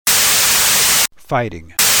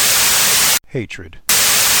fighting, hatred,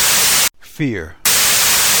 fear.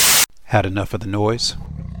 Had enough of the noise?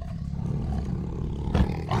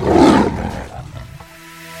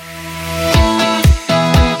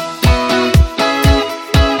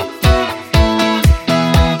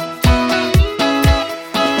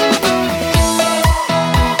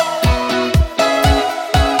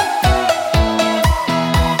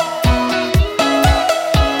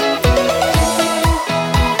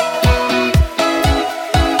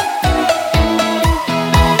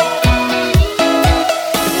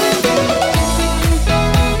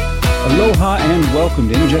 Welcome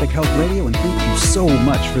to Energetic Health Radio, and thank you so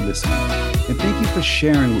much for listening. And thank you for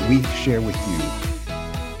sharing what we share with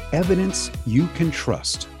you. Evidence you can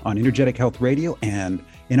trust on Energetic Health Radio and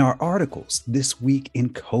in our articles this week in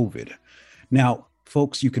COVID. Now,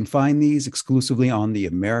 folks, you can find these exclusively on the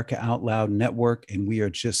America Out Loud network, and we are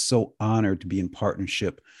just so honored to be in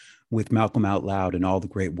partnership with Malcolm Out Loud and all the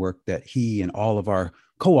great work that he and all of our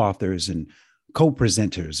co-authors and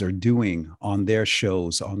co-presenters are doing on their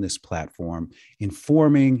shows on this platform,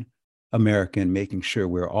 informing America and making sure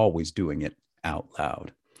we're always doing it out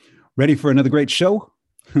loud. Ready for another great show?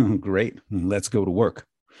 Great. Let's go to work.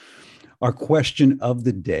 Our question of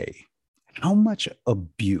the day: how much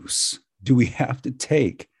abuse do we have to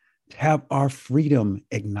take to have our freedom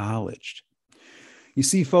acknowledged? You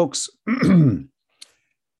see, folks,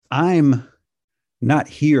 I'm not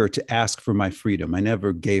here to ask for my freedom. I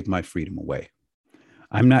never gave my freedom away.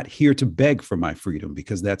 I'm not here to beg for my freedom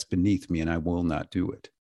because that's beneath me and I will not do it.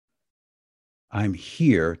 I'm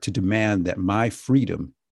here to demand that my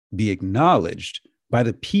freedom be acknowledged by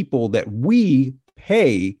the people that we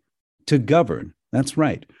pay to govern. That's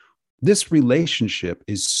right. This relationship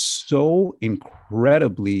is so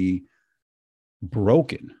incredibly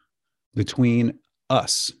broken between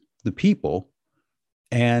us, the people,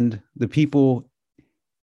 and the people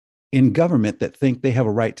in government that think they have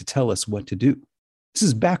a right to tell us what to do. This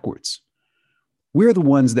is backwards. We're the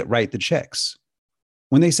ones that write the checks.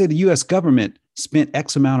 When they say the US government spent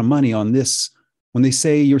X amount of money on this, when they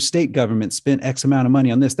say your state government spent X amount of money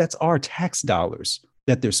on this, that's our tax dollars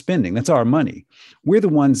that they're spending. That's our money. We're the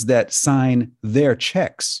ones that sign their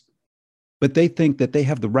checks, but they think that they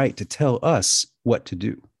have the right to tell us what to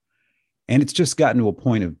do. And it's just gotten to a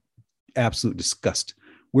point of absolute disgust.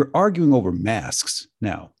 We're arguing over masks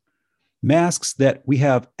now. Masks that we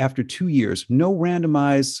have, after 2 years, no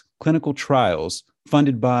randomized clinical trials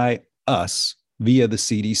funded by us via the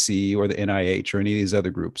CDC or the NIH or any of these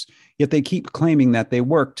other groups. Yet they keep claiming that they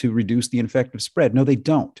work to reduce the infective spread. No, they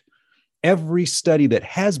don't. Every study that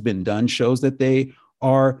has been done shows that they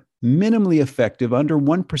are minimally effective, under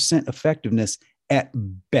 1% effectiveness at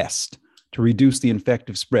best, to reduce the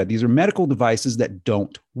infective spread. These are medical devices that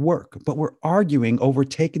don't work, but we're arguing over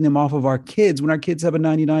taking them off of our kids when our kids have a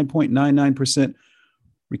 99.99%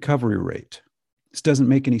 recovery rate. This doesn't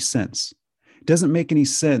make any sense. It doesn't make any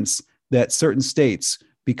sense that certain states,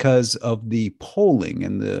 because of the polling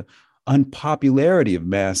and the unpopularity of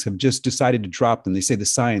masks, have just decided to drop them. They say the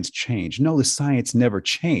science changed. No, the science never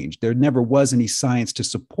changed. There never was any science to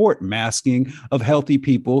support masking of healthy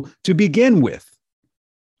people to begin with.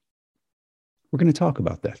 We're going to talk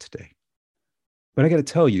about that today. But I got to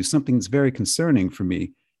tell you, something that's very concerning for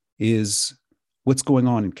me is what's going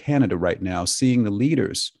on in Canada right now, seeing the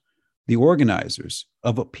leaders, the organizers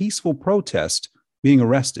of a peaceful protest being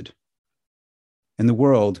arrested, and the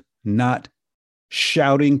world not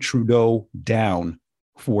shouting Trudeau down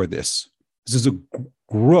for this. This is a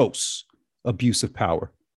gross abuse of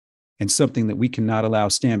power and something that we cannot allow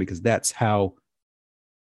stand, because that's how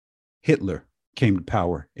Hitler came to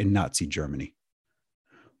power in Nazi Germany.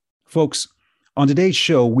 Folks, on today's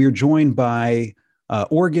show, we're joined by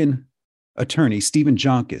Oregon attorney Stephen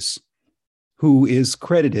Joncas, who is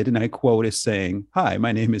credited, and I quote, as saying, "Hi,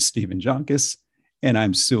 my name is Stephen Joncas, and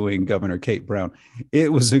I'm suing Governor Kate Brown."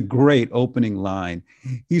 It was a great opening line.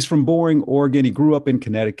 He's from Boring, Oregon. He grew up in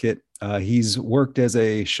Connecticut. He's worked as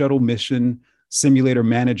a shuttle mission simulator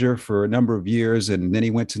manager for a number of years, and then he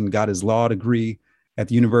went and got his law degree at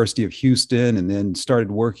the University of Houston, and then started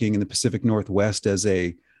working in the Pacific Northwest as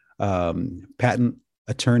a patent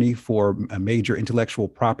attorney for a major intellectual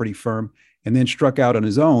property firm, and then struck out on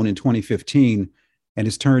his own in 2015 and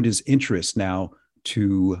has turned his interest now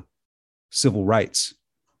to civil rights,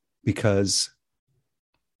 because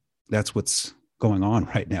that's what's going on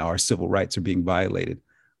right now. Our civil rights are being violated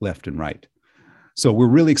left and right. So we're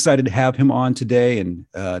really excited to have him on today and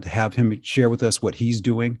to have him share with us what he's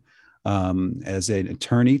doing as an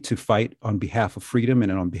attorney to fight on behalf of freedom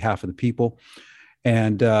and on behalf of the people.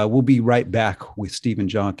 And we'll be right back with Stephen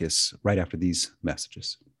Joncas right after these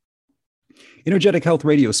messages. Energetic Health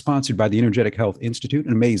Radio is sponsored by the Energetic Health Institute,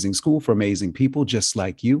 an amazing school for amazing people just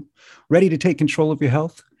like you. Ready to take control of your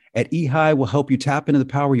health? At EHI, we'll help you tap into the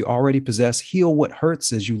power you already possess, heal what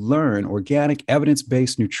hurts as you learn organic,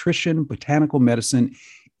 evidence-based nutrition, botanical medicine,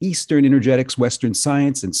 Eastern energetics, Western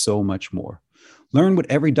science, and so much more. Learn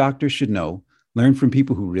what every doctor should know, learn from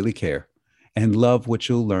people who really care, and love what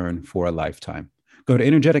you'll learn for a lifetime. Go to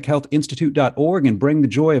energetichealthinstitute.org and bring the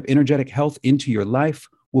joy of energetic health into your life.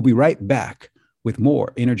 We'll be right back with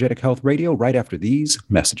more Energetic Health Radio right after these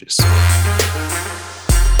messages.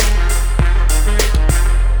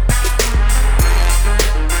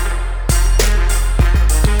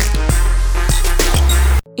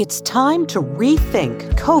 It's time to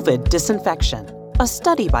rethink COVID disinfection. A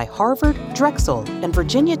study by Harvard, Drexel, and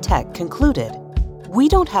Virginia Tech concluded we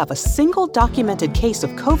don't have a single documented case of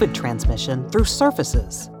COVID transmission through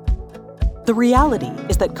surfaces. The reality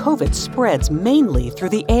is that COVID spreads mainly through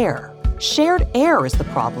the air. Shared air is the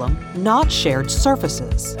problem, not shared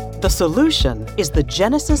surfaces. The solution is the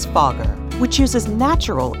Genesis Fogger, which uses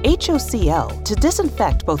natural HOCl to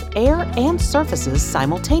disinfect both air and surfaces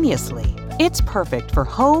simultaneously. It's perfect for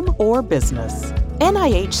home or business.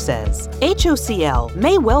 NIH says HOCl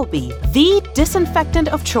may well be the disinfectant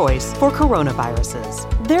of choice for coronaviruses.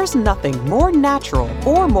 There's nothing more natural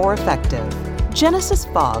or more effective. Genesis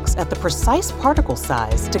fogs at the precise particle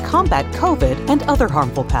size to combat COVID and other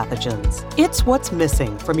harmful pathogens. It's what's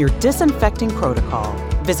missing from your disinfecting protocol.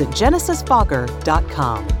 Visit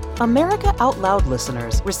genesisfogger.com. America Out Loud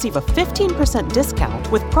listeners receive a 15% discount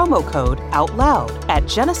with promo code OUTLOUD at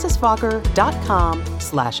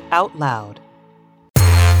genesisfogger.com/OUTLOUD.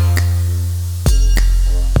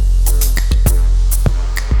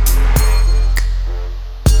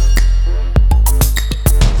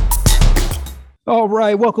 All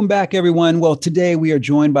right, welcome back, everyone. Well, today we are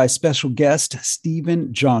joined by special guest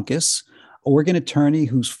Stephen Joncas, a Oregon attorney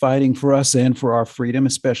who's fighting for us and for our freedom,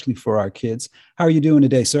 especially for our kids. How are you doing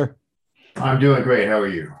today, sir? I'm doing great. How are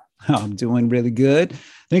you? I'm doing really good.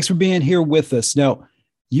 Thanks for being here with us. Now,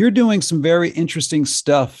 you're doing some very interesting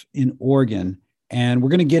stuff in Oregon, and we're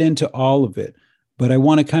going to get into all of it, but I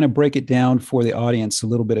want to kind of break it down for the audience a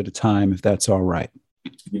little bit at a time, if that's all right.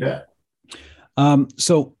 You bet.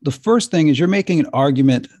 So the first thing is you're making an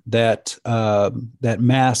argument that that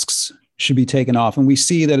masks should be taken off. And we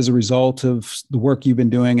see that as a result of the work you've been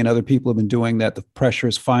doing and other people have been doing, that the pressure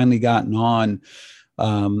has finally gotten on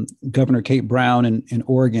Governor Kate Brown in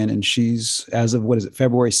Oregon. And she's, as of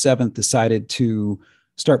February 7th, decided to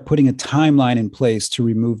start putting a timeline in place to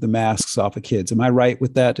remove the masks off of kids. Am I right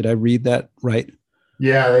with that? Did I read that right?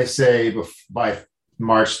 Yeah, they say by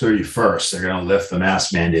March 31st, they're going to lift the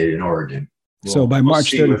mask mandate in Oregon. So by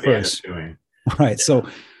March 31st, right? Yeah.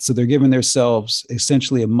 So they're giving themselves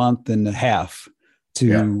essentially a month and a half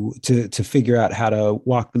to figure out how to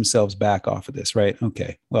walk themselves back off of this, right?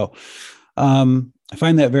 Okay. Well, I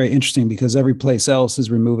find that very interesting because every place else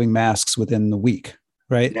is removing masks within the week,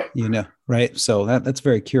 right? Yep. You know, right? So that's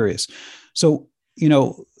very curious. So, you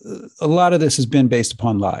know, a lot of this has been based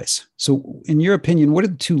upon lies. So in your opinion, what are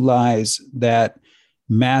the two lies that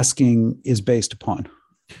masking is based upon?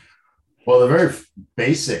 Well, the very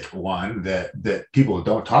basic one that people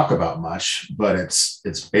don't talk about much, but it's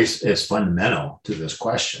fundamental to this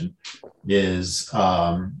question, is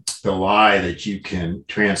the lie that you can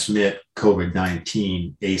transmit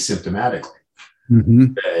COVID-19 asymptomatically.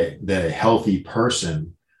 Mm-hmm. That a healthy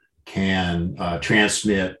person can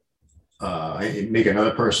transmit, make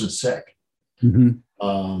another person sick.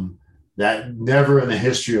 Mm-hmm. That never in the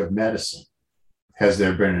history of medicine has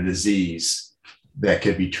there been a disease that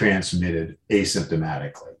could be transmitted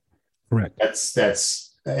asymptomatically. Correct.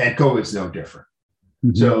 And COVID's no different.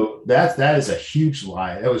 Mm-hmm. So that is a huge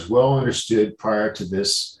lie. That was well understood prior to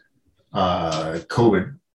this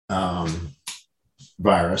COVID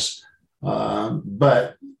virus,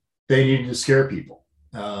 but they needed to scare people.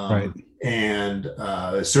 Right. And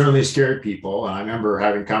it certainly scared people. And I remember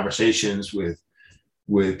having conversations with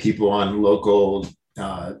people on local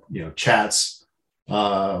chats,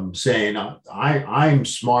 saying I'm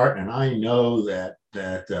smart and I know that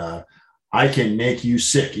I can make you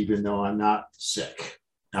sick even though I'm not sick.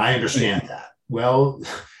 I understand that. Well,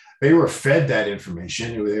 they were fed that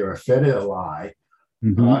information. They were fed a lie,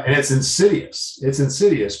 mm-hmm. And it's insidious. It's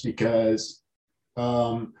insidious because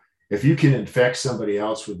if you can infect somebody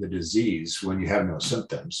else with the disease when you have no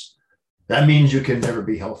symptoms, that means you can never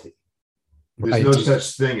be healthy. There's no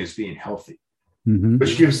such thing as being healthy. Mm-hmm.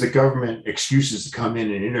 Which gives the government excuses to come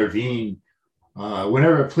in and intervene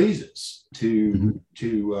whenever it pleases to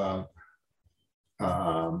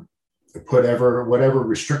put whatever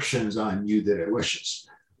restrictions on you that it wishes.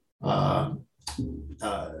 Um,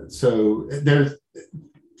 so there,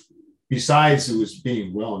 besides it was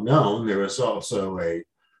being well known, there was also a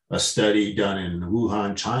study done in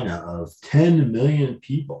Wuhan, China, of 10 million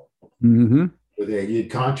people Mm-hmm. where they did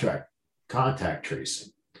contact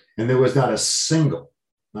tracing, and there was not a single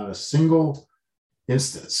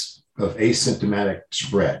instance of asymptomatic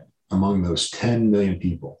spread among those 10 million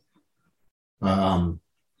people,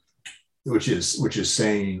 which is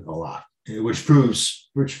saying a lot, which proves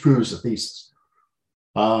the thesis.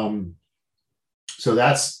 So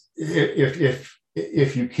that's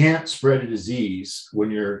if you can't spread a disease when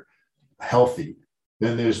you're healthy,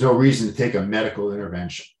 then there's no reason to take a medical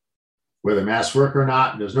intervention. Whether masks work or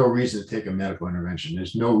not, there's no reason to take a medical intervention.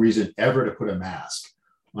 There's no reason ever to put a mask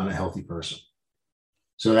on a healthy person.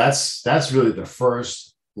 So that's really the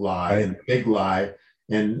first lie, and the big lie.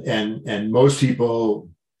 And most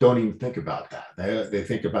people don't even think about that. They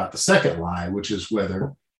think about the second lie, which is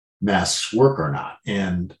whether masks work or not.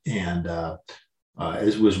 And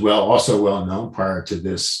it was also well known prior to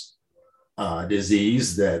this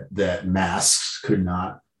disease that masks could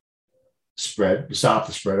not stop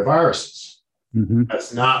the spread of viruses. Mm-hmm.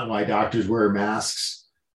 That's not why doctors wear masks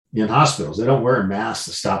in hospitals. They don't wear masks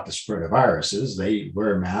to stop the spread of viruses. They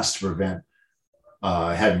wear masks to prevent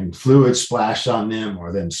having fluid splashed on them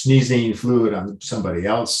or them sneezing fluid on somebody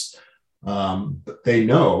else. But they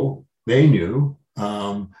knew,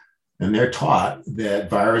 and they're taught that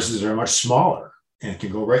viruses are much smaller and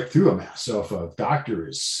can go right through a mask. So if a doctor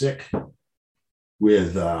is sick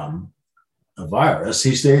with a virus,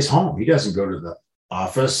 he stays home. He doesn't go to the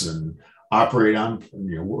office and operate on,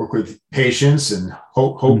 work with patients and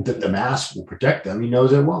hope that the mask will protect them. He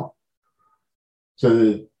knows it won't.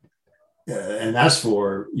 So, and that's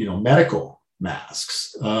for medical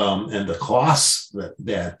masks, and the costs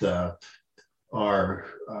that are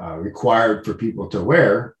required for people to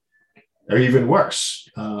wear are even worse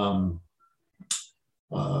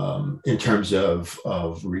in terms of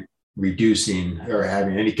reducing or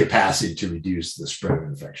having any capacity to reduce the spread of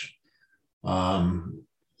infection. And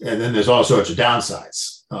then there's all sorts of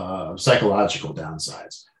downsides, psychological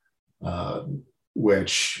downsides,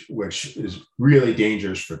 which is really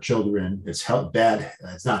dangerous for children. It's bad.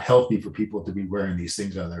 It's not healthy for people to be wearing these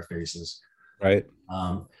things on their faces. Right.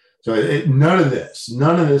 So none of this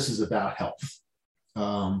is about health.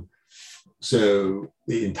 So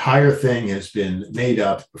the entire thing has been made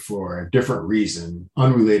up for a different reason,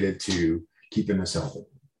 unrelated to keeping us healthy.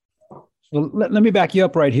 Well, let me back you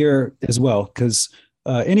up right here as well, because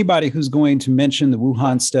anybody who's going to mention the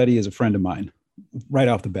Wuhan study is a friend of mine, right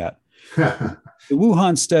off the bat. The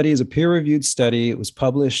Wuhan study is a peer-reviewed study. It was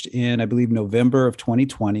published in, I believe, November of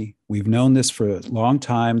 2020. We've known this for a long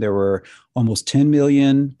time. There were almost 10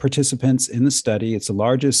 million participants in the study. It's the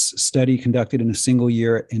largest study conducted in a single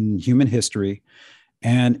year in human history.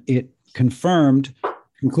 And it confirmed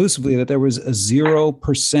conclusively that there was a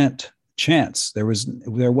 0% chance.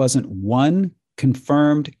 There wasn't one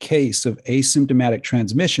confirmed case of asymptomatic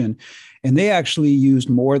transmission. And they actually used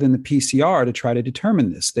more than the PCR to try to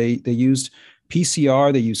determine this. They used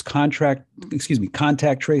PCR, they used contact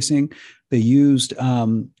tracing, they used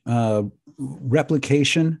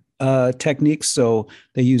replication techniques. So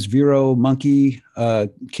they used Vero monkey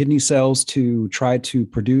kidney cells to try to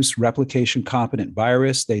produce replication competent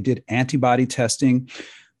virus. They did antibody testing.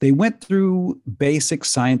 They went through basic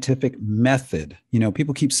scientific method.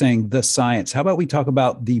 People keep saying the science. How about we talk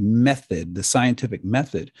about the method, the scientific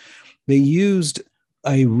method? They used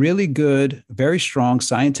a really good, very strong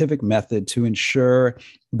scientific method to ensure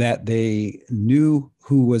that they knew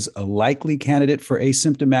who was a likely candidate for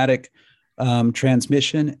asymptomatic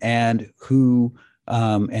transmission and who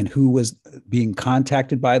was being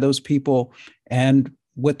contacted by those people. And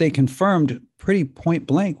what they confirmed pretty point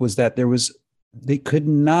blank was that they could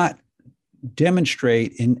not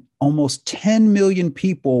demonstrate in almost 10 million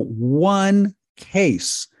people one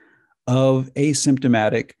case of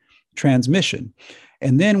asymptomatic transmission.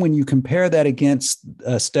 And then when you compare that against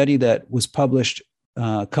a study that was published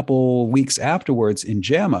a couple weeks afterwards in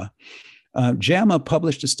JAMA, JAMA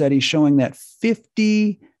published a study showing that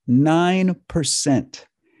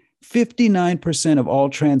 59% of all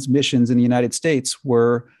transmissions in the United States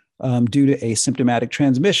were due to asymptomatic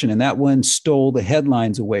transmission. And that one stole the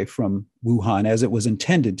headlines away from Wuhan, as it was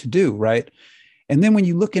intended to do, right? And then when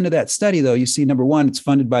you look into that study, though, you see, number one, it's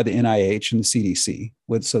funded by the NIH and the CDC.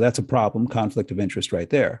 So that's a problem, conflict of interest right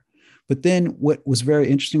there. But then what was very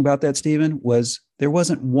interesting about that, Stephen, was there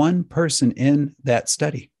wasn't one person in that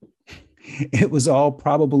study. It was all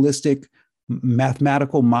probabilistic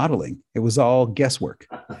mathematical modeling. It was all guesswork.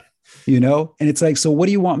 And it's like, so what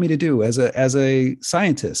do you want me to do as a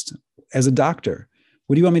scientist, as a doctor?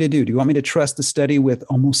 What do you want me to do? Do you want me to trust the study with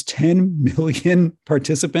almost 10 million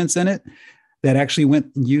participants in it that actually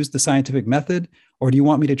went and used the scientific method? Or do you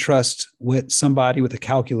want me to trust what somebody with a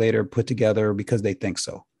calculator put together because they think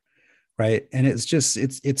so? Right. And it's just,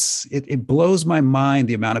 it blows my mind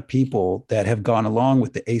the amount of people that have gone along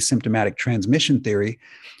with the asymptomatic transmission theory,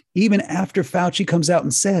 even after Fauci comes out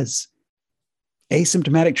and says,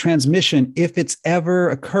 asymptomatic transmission, if it's ever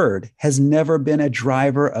occurred, has never been a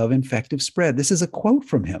driver of infective spread. This is a quote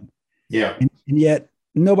from him. Yeah. And yet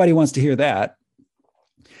nobody wants to hear that.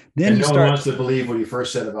 Then no one wants to believe what he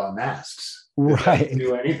first said about masks. Right. It doesn't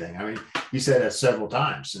do anything. I mean, he said that several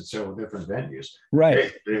times in several different venues.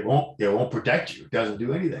 Right. It won't protect you. It doesn't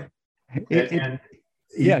do anything.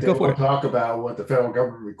 Go for it. Talk about what the federal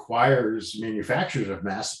government requires manufacturers of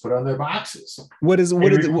masks to put on their boxes. What do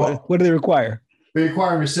they require? They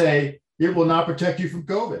require them to say it will not protect you from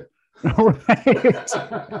COVID. Right.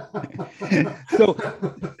 So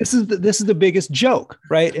this is the biggest joke,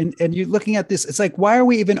 right? And you're looking at this, it's like, why are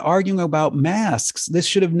we even arguing about masks? This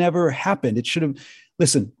should have never happened. It should have,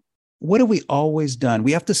 listen, what have we always done?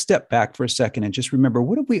 We have to step back for a second and just remember,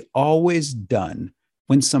 what have we always done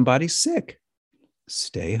when somebody's sick?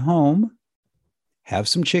 Stay home, have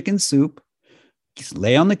some chicken soup, just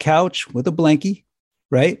lay on the couch with a blankie,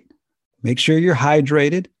 right? Make sure you're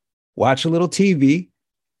hydrated, watch a little TV,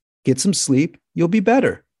 get some sleep, you'll be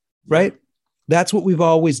better, right? That's what we've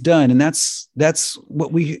always done. And that's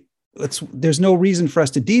what there's no reason for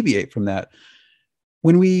us to deviate from that.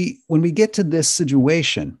 When we get to this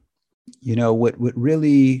situation, what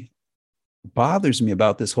really bothers me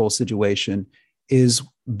about this whole situation is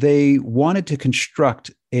they wanted to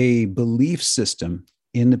construct a belief system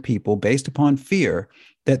in the people based upon fear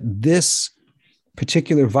that this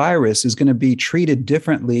particular virus is going to be treated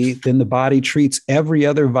differently than the body treats every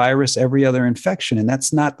other virus, every other infection. And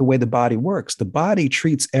that's not the way the body works. The body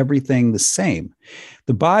treats everything the same.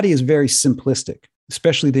 The body is very simplistic,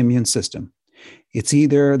 especially the immune system. It's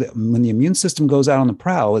either when the immune system goes out on the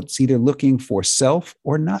prowl, it's either looking for self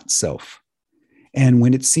or not self. And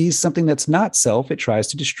when it sees something that's not self, it tries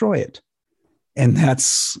to destroy it. And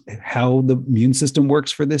that's how the immune system works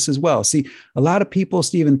for this as well. See, a lot of people,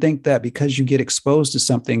 Stephen, think that because you get exposed to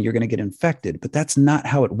something, you're going to get infected, but that's not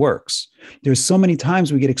how it works. There's so many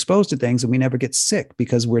times we get exposed to things and we never get sick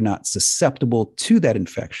because we're not susceptible to that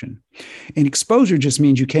infection. And exposure just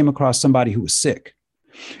means you came across somebody who was sick.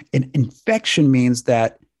 And infection means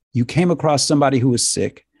that you came across somebody who was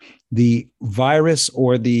sick. The virus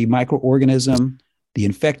or the microorganism, the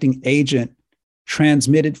infecting agent,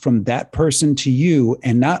 transmitted from that person to you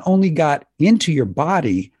and not only got into your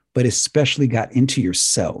body, but especially got into your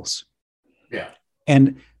cells. Yeah.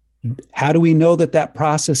 And how do we know that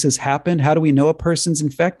process has happened? How do we know a person's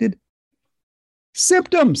infected?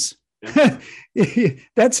 Symptoms. Yeah.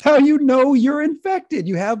 That's how you know you're infected.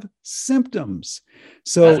 You have symptoms.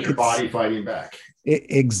 So that's your body fighting back.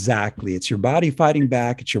 Exactly. It's your body fighting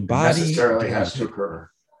back. It's your body. It necessarily has to occur.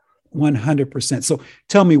 100%. So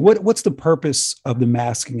tell me, what's the purpose of the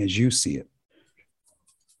masking as you see it?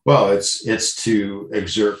 Well, it's to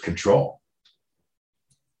exert control.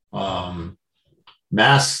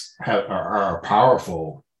 Masks are a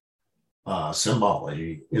powerful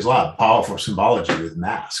symbology. There's a lot of powerful symbology with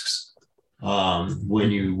masks. When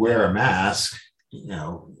you wear a mask,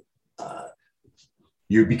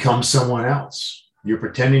 you become someone else. You're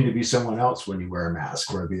pretending to be someone else when you wear a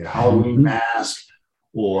mask, whether it be a Halloween mask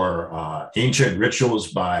or ancient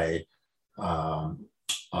rituals by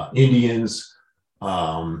Indians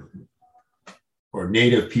or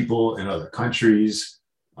native people in other countries.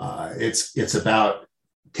 It's about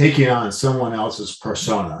taking on someone else's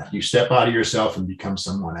persona. You step out of yourself and become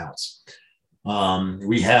someone else.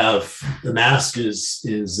 We have the mask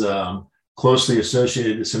is closely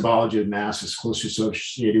associated. The symbology of mask is closely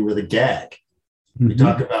associated with a gag. Mm-hmm. We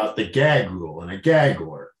talk about the gag rule and a gag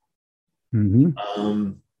order. Mm-hmm.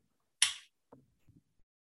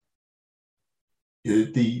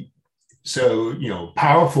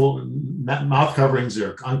 Powerful mouth coverings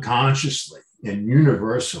are unconsciously and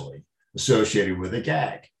universally associated with a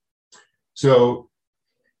gag. So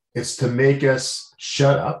it's to make us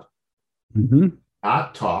shut up,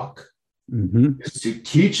 not talk. It's to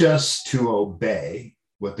teach us to obey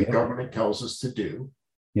what the government tells us to do.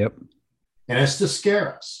 Yep. And it's to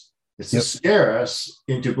scare us. It's to scare us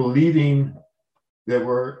into believing that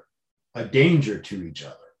we're a danger to each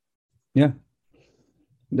other. Yeah.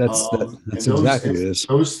 That's exactly what it is.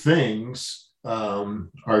 Those things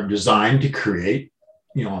are designed to create,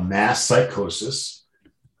 a mass psychosis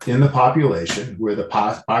in the population where the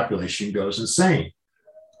population goes insane.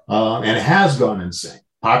 And it has gone insane.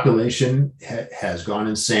 Population has gone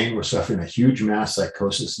insane. We're suffering a huge mass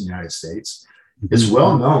psychosis in the United States. It's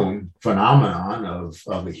well-known phenomenon of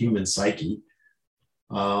the human psyche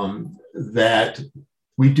that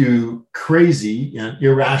we do crazy and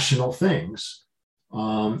irrational things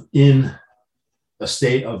in a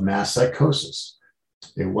state of mass psychosis.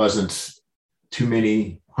 It wasn't too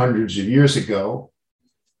many hundreds of years ago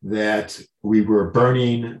that we were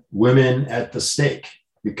burning women at the stake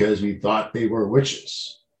because we thought they were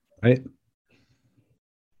witches. Right.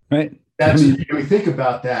 Right. That's, we think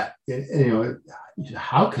about that,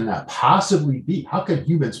 how can that possibly be? How can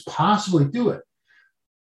humans possibly do it?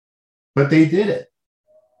 But they did it.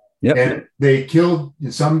 Yep. And they killed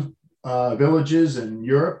in some villages in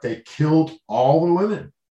Europe, they killed all the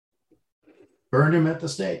women, burned them at the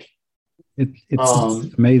stake.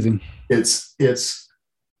 It's amazing. It's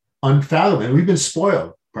unfathomable. And we've been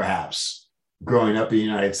spoiled, perhaps, growing up in the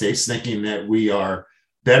United States, thinking that we are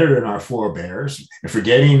better than our forebears and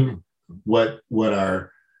forgetting what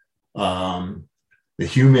our the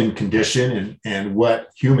human condition and what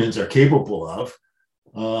humans are capable of.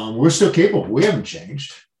 We're still capable. We haven't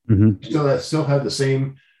changed. Mm-hmm. Still have the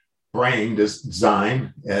same brain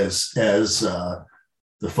design as the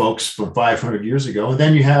folks from 500 years ago. And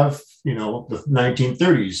then you have, the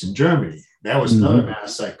 1930s in Germany. That was another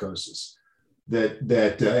mass psychosis that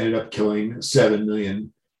ended up killing 7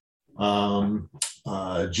 million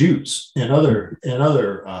Jews and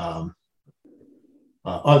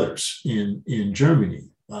others in Germany.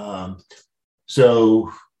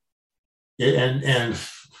 So for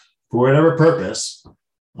whatever purpose,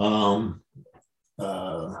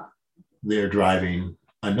 they're driving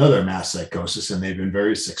another mass psychosis, and they've been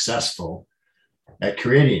very successful at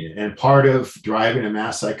creating it. And part of driving a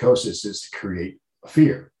mass psychosis is to create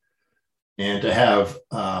fear and to have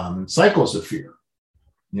cycles of fear.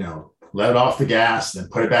 Let off the gas, then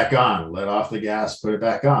put it back on. Let off the gas, put it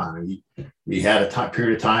back on. And we had a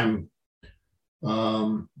period of time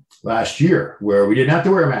last year where we didn't have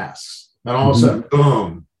to wear masks. And all of a sudden,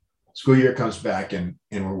 boom, school year comes back and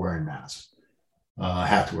we're wearing masks.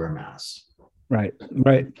 Have to wear masks. Right.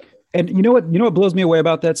 And you know what blows me away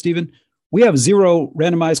about that, Stephen? We have 0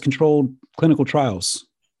 randomized controlled clinical trials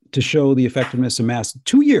to show the effectiveness of masks.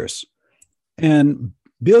 2 years and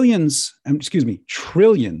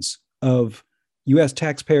trillions of US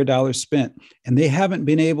taxpayer dollars spent, and they haven't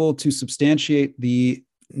been able to substantiate the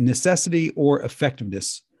necessity or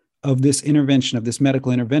effectiveness of this intervention, of this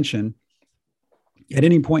medical intervention at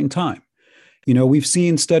any point in time. We've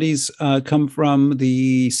seen studies come from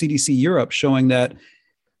the CDC Europe showing that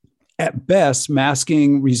at best,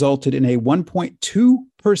 masking resulted in a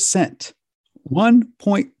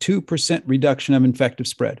 1.2% reduction of infective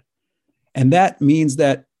spread. And that means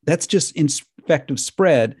that's just infective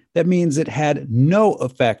spread. That means it had no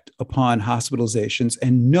effect upon hospitalizations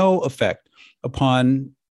and no effect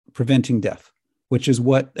upon preventing death, which is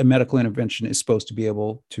what a medical intervention is supposed to be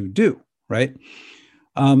able to do, right?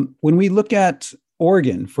 When we look at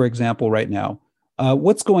Oregon, for example, right now,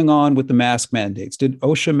 what's going on with the mask mandates? Did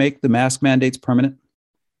OSHA make the mask mandates permanent?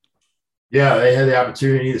 Yeah, they had the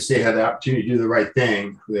opportunity. The state had the opportunity to do the right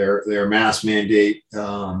thing. Their mask mandate,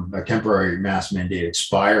 a temporary mask mandate,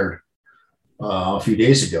 expired a few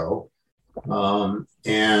days ago,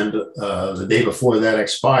 and the day before that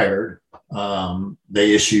expired,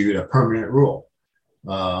 they issued a permanent rule,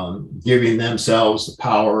 giving themselves the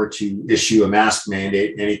power to issue a mask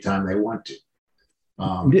mandate anytime they want to.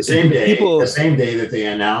 The same day that they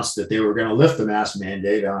announced that they were going to lift the mask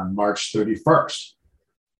mandate on March 31st.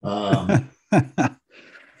 But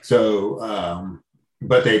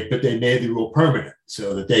they made the rule permanent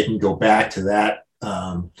so that they can go back to that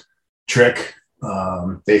trick,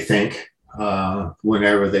 they think,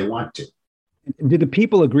 whenever they want to. Did the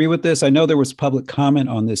people agree with this? I know there was public comment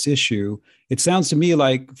on this issue. It sounds to me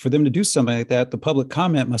like for them to do something like that, the public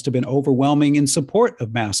comment must have been overwhelming in support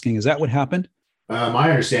of masking. Is that what happened? My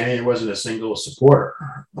understanding, there wasn't a single supporter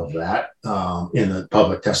of that in the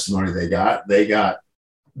public testimony they got. They got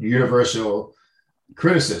universal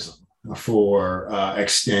criticism for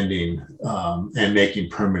extending and making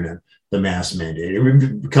permanent the mask mandate.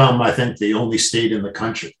 We've become, I think, the only state in the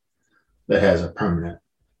country that has a permanent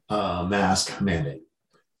mask mandate.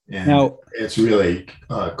 And now, it's really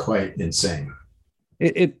quite insane.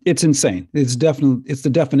 It's insane. It's the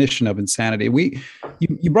definition of insanity.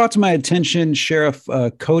 You brought to my attention Sheriff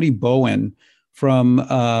Cody Bowen from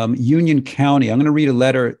Union County. I'm going to read a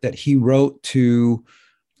letter that he wrote to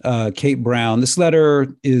Kate Brown. This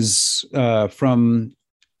letter is from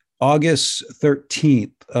August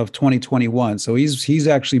 13th of 2021. So he's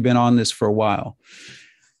actually been on this for a while.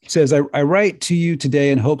 He says, I write to you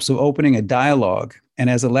today in hopes of opening a dialogue and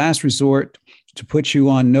as a last resort to put you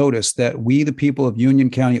on notice that we, the people of Union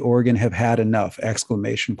County, Oregon, have had enough, !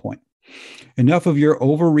 Enough of your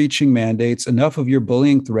overreaching mandates, enough of your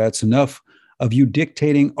bullying threats, enough of you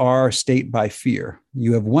dictating our state by fear.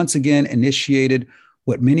 You have once again initiated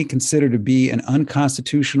what many consider to be an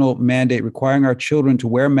unconstitutional mandate requiring our children to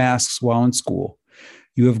wear masks while in school.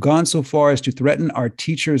 You have gone so far as to threaten our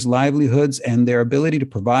teachers' livelihoods and their ability to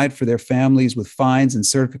provide for their families with fines and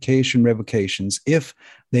certification revocations if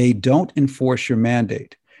they don't enforce your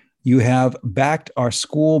mandate. You have backed our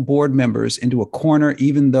school board members into a corner,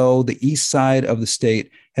 even though the east side of the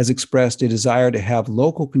state has expressed a desire to have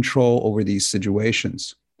local control over these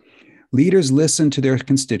situations. Leaders listen to their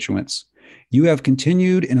constituents. You have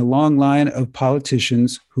continued in a long line of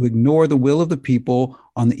politicians who ignore the will of the people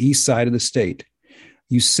on the east side of the state.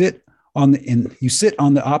 You sit on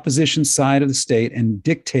the opposition side of the state and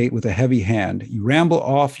dictate with a heavy hand. You ramble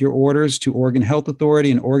off your orders to Oregon Health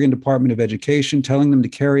Authority and Oregon Department of Education, telling them to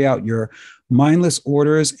carry out your mindless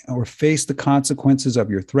orders or face the consequences of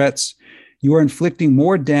your threats. You are inflicting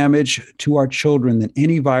more damage to our children than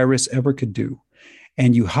any virus ever could do.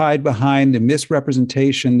 And you hide behind the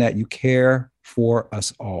misrepresentation that you care for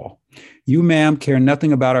us all. You, ma'am, care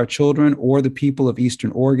nothing about our children or the people of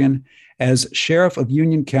Eastern Oregon. As sheriff of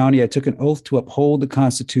Union County, I took an oath to uphold the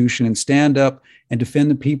Constitution and stand up and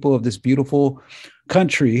defend the people of this beautiful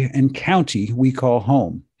country and county we call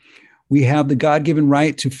home. We have the God-given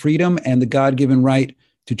right to freedom and the God-given right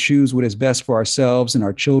to choose what is best for ourselves and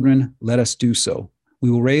our children. Let us do so.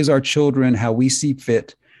 We will raise our children how we see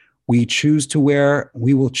fit. We will choose to wear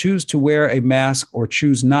a mask or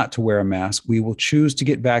choose not to wear a mask. We will choose to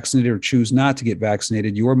get vaccinated or choose not to get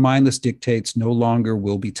vaccinated. Your mindless dictates no longer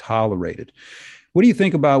will be tolerated. What do you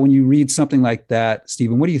think about when you read something like that,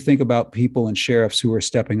 Stephen? What do you think about people and sheriffs who are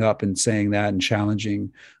stepping up and saying that and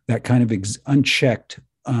challenging that kind of unchecked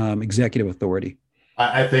executive authority?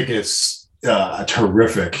 I think it's a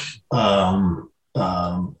terrific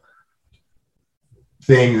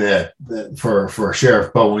thing that for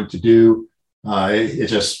Sheriff Bowen to do.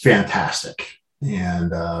 It's just fantastic,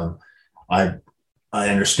 and I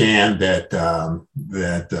understand that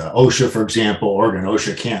OSHA, for example, Oregon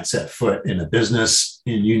OSHA can't set foot in a business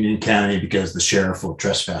in Union County because the sheriff will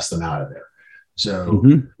trespass them out of there. So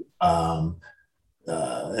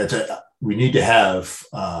we need to have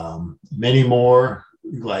many more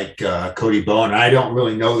like Cody Bowen. I don't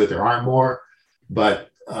really know that there aren't more, but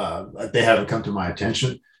they haven't come to my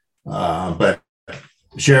attention. But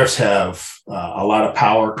sheriffs have a lot of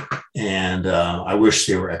power, and I wish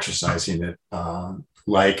they were exercising it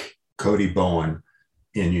like Cody Bowen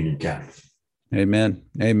in Union County. Amen.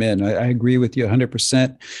 Amen. I agree with you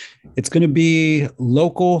 100%. It's going to be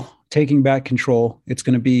local taking back control. It's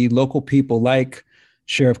going to be local people like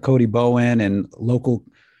Sheriff Cody Bowen and local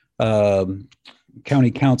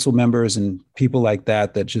county council members and people like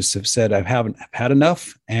that just have said, I've had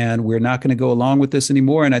enough and we're not going to go along with this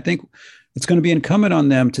anymore. And I think it's going to be incumbent on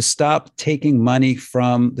them to stop taking money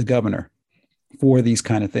from the governor for these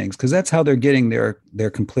kind of things, because that's how they're getting their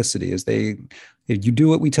complicity is if you do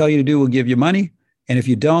what we tell you to do, we'll give you money. And if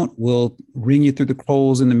you don't, we'll wring you through the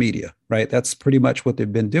coals in the media, right? That's pretty much what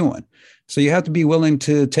they've been doing. So you have to be willing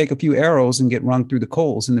to take a few arrows and get wrung through the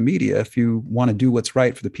coals in the media if you want to do what's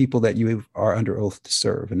right for the people that you are under oath to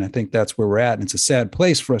serve. And I think that's where we're at. And it's a sad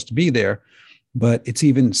place for us to be there, but it's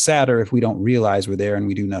even sadder if we don't realize we're there and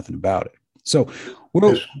we do nothing about it. So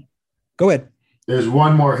go ahead. There's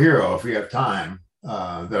one more hero, if we have time,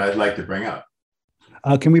 that I'd like to bring up.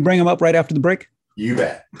 Can we bring him up right after the break? You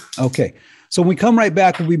bet. Okay. So when we come right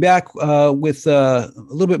back, we'll be back with a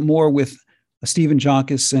little bit more with Stephen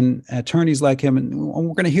Joncas and attorneys like him. And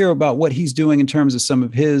we're going to hear about what he's doing in terms of some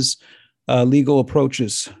of his legal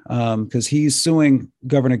approaches, because he's suing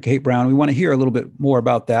Governor Kate Brown. We want to hear a little bit more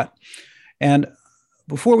about that. And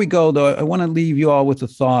before we go, though, I want to leave you all with a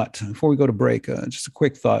thought before we go to break, just a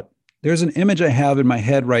quick thought. There's an image I have in my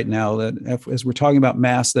head right now that as we're talking about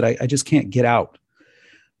masks that I just can't get out.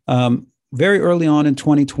 Very early on in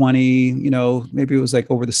 2020, maybe it was like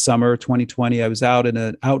over the summer 2020, I was out in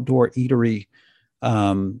an outdoor eatery,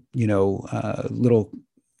 little,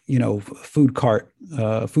 food court,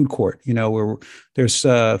 where there's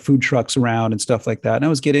food trucks around and stuff like that. And I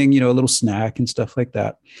was getting, a little snack and stuff like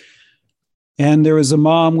that. And there was a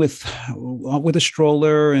mom with a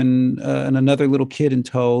stroller and another little kid in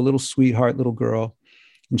tow, little sweetheart, little girl.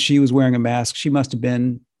 And she was wearing a mask. She must have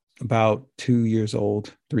been about 2 years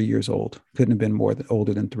old, 3 years old. Couldn't have been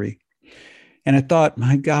older than 3. And I thought,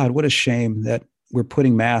 my God, what a shame that we're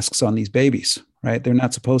putting masks on these babies, right? They're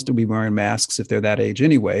not supposed to be wearing masks if they're that age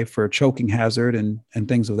anyway, for a choking hazard and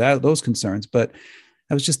things of those concerns. But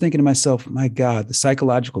I was just thinking to myself, my God, the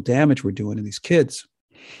psychological damage we're doing to these kids.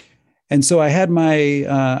 And so I had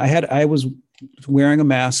I was wearing a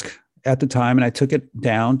mask at the time, and I took it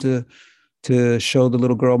down to show the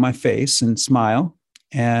little girl my face and smile.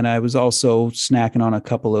 And I was also snacking on a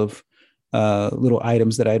couple of little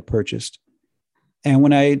items that I had purchased. And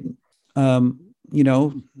when I,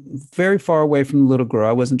 very far away from the little girl,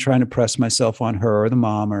 I wasn't trying to press myself on her or the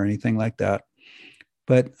mom or anything like that.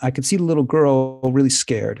 But I could see the little girl really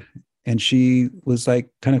scared. And she was like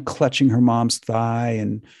kind of clutching her mom's thigh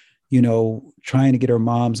and, trying to get her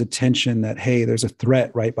mom's attention that, hey, there's a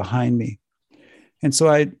threat right behind me. And so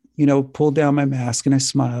I, pulled down my mask and I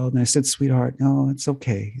smiled and I said, sweetheart, no, it's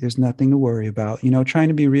okay. There's nothing to worry about, trying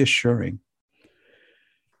to be reassuring.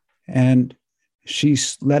 And she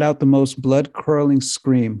let out the most blood-curdling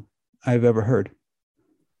scream I've ever heard.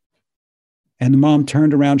 And the mom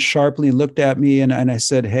turned around sharply and looked at me, and I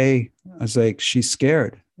said, hey, I was like, she's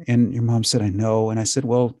scared. And your mom said, I know. And I said,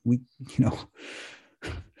 well,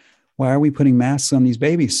 why are we putting masks on these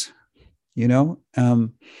babies? The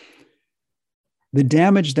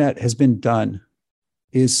damage that has been done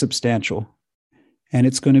is substantial, and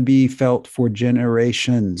it's going to be felt for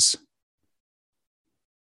generations.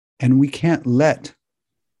 And we can't let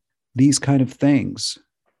these kind of things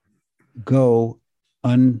go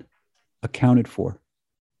unaccounted for.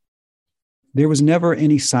 There was never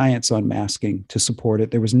any science on masking to support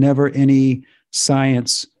it. There was never any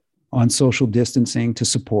science on social distancing to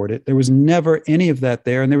support it. There was never any of that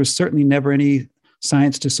there. And there was certainly never any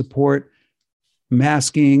science to support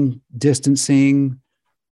masking, distancing,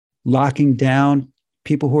 locking down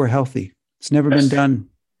people who are healthy. It's never been done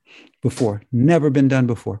before. Never been done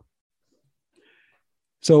before.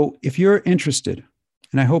 So if you're interested,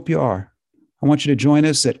 and I hope you are, I want you to join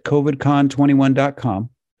us at covidcon21.com.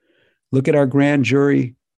 Look at our grand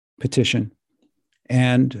jury petition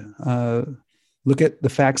and look at the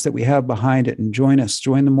facts that we have behind it and join us.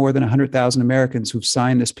 Join the more than 100,000 Americans who've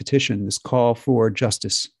signed this petition, this call for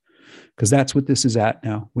justice, because that's what this is at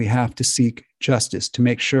now. We have to seek justice to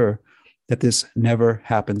make sure that this never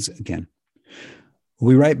happens again.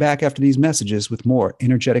 We'll be right back after these messages with more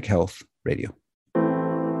Energetic Health Radio.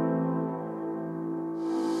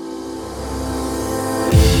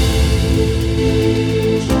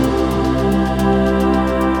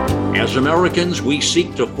 As Americans, we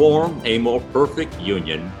seek to form a more perfect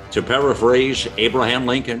union. To paraphrase Abraham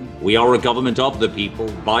Lincoln, we are a government of the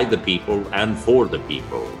people, by the people, and for the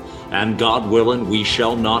people. And God willing, we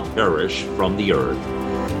shall not perish from the earth.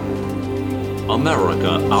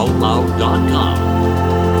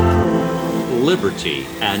 AmericaOutloud.com. Liberty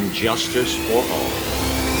and justice for all.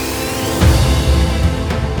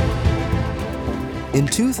 In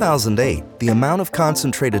 2008, the amount of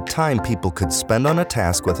concentrated time people could spend on a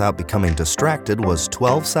task without becoming distracted was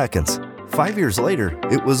 12 seconds. 5 years later,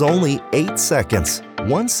 it was only 8 seconds,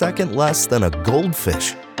 1 second less than a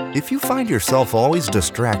goldfish. If you find yourself always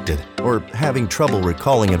distracted or having trouble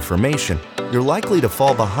recalling information, you're likely to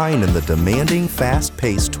fall behind in the demanding,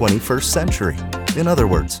 fast-paced 21st century. In other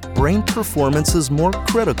words, brain performance is more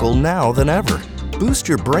critical now than ever. Boost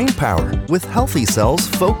your brain power with Healthy Cells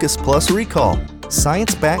Focus Plus Recall.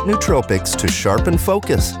 Science-backed nootropics to sharpen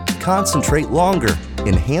focus, concentrate longer,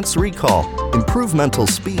 enhance recall, improve mental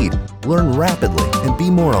speed, learn rapidly, and be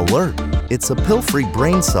more alert. It's a pill-free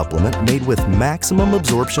brain supplement made with maximum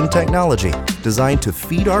absorption technology, designed to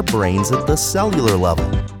feed our brains at the cellular level.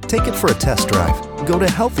 Take it for a test drive. Go to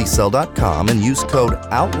healthycell.com and use code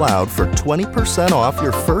OUTLOUD for 20% off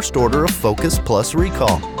your first order of Focus Plus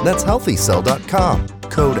Recall. That's healthycell.com.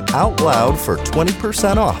 Code OUTLOUD for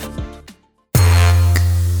 20% off.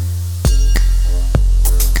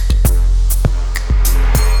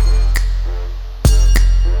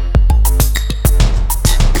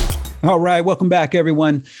 All right. Welcome back,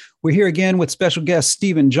 everyone. We're here again with special guest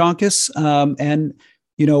Stephen Joncas.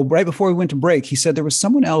 Right before we went to break, he said there was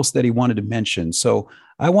someone else that he wanted to mention. So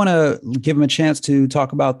I want to give him a chance to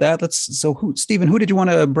talk about that. Stephen, who did you want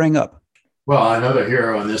to bring up? Well, another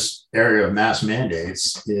hero in this area of mass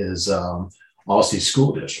mandates is Alsea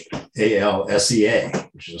School District,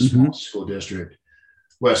 ALSEA, which is a small school district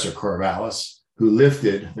west of Corvallis, who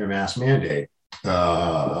lifted their mask mandate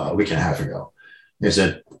a week and a half ago. They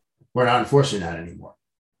said, we're not enforcing that anymore.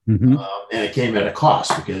 And it came at a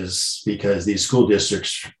cost because these school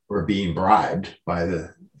districts were being bribed by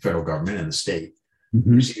the federal government and the state,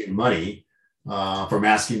 receiving money for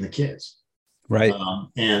masking the kids. Right.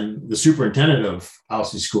 And the superintendent of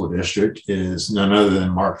Alcee School District is none other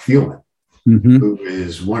than Mark Thielman, who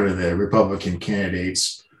is one of the Republican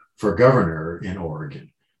candidates for governor in Oregon.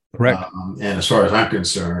 Correct. And as far as I'm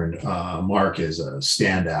concerned, Mark is a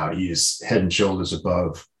standout. He's head and shoulders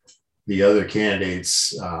above the other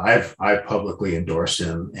candidates. I've publicly endorsed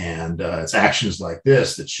him, and it's actions like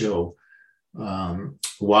this that show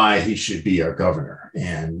why he should be our governor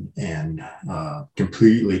and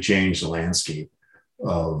completely change the landscape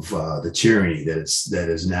of the tyranny that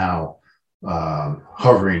is now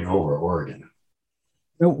hovering over Oregon.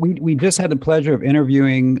 So we just had the pleasure of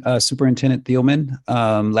interviewing Superintendent Thielman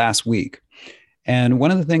last week. And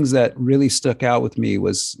one of the things that really stuck out with me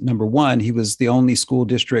was, number one, he was the only school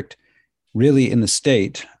district really in the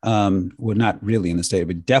state, well, not really in the state,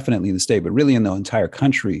 but definitely in the state, but really in the entire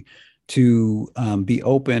country, to be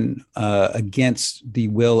open against the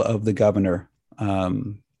will of the governor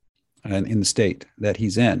in the state that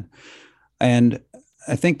he's in. And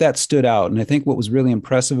I think that stood out. And I think what was really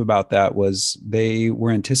impressive about that was they were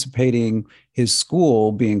anticipating his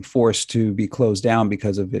school being forced to be closed down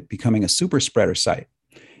because of it becoming a super spreader site.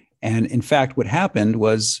 And in fact, what happened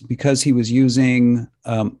was, because he was using,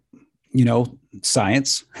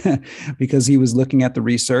 science, because he was looking at the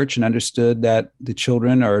research and understood that the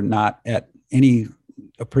children are not at any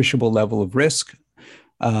appreciable level of risk.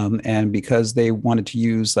 And because they wanted to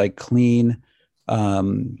use like clean,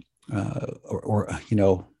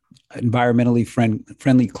 environmentally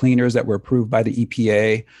friendly cleaners that were approved by the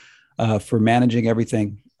EPA for managing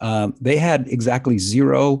everything. They had exactly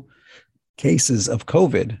 0 cases of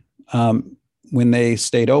COVID when they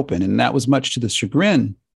stayed open. And that was much to the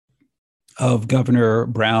chagrin of Governor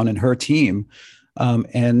Brown and her team,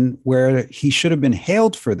 and where he should have been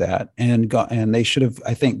hailed for that. And they should have,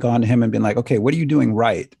 I think, gone to him and been like, okay, what are you doing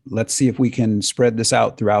right? Let's see if we can spread this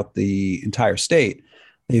out throughout the entire state.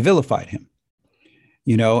 They vilified him,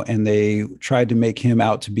 and they tried to make him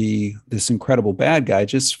out to be this incredible bad guy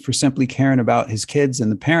just for simply caring about his kids and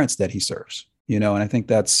the parents that he serves, and I think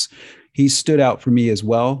he stood out for me as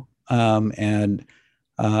well.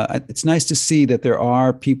 It's nice to see that there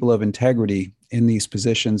are people of integrity in these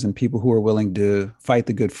positions and people who are willing to fight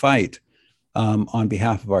the good fight on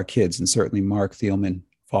behalf of our kids. And certainly Mark Thielman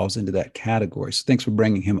falls into that category. So thanks for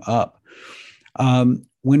bringing him up.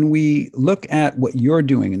 When we look at what you're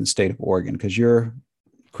doing in the state of Oregon, because you're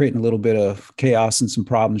creating a little bit of chaos and some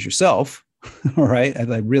problems yourself, all right?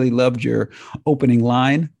 I really loved your opening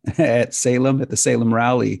line at the Salem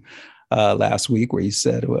rally last week, where you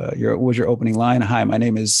said, what was your opening line? Hi, my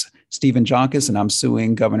name is Stephen Joncas, and I'm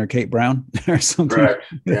suing Governor Kate Brown, or something. Correct.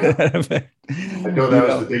 Yeah. I know that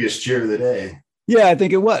was the biggest cheer of the day. Yeah, I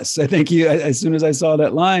think it was. I think as soon as I saw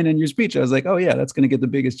that line in your speech, I was like, oh yeah, that's going to get the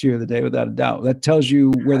biggest cheer of the day without a doubt. That tells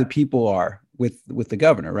you where the people are with the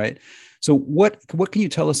governor, right? So what can you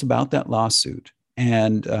tell us about that lawsuit,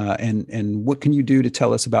 and what can you do to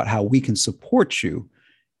tell us about how we can support you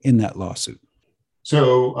in that lawsuit?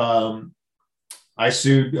 So I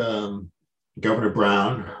sued Governor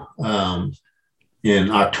Brown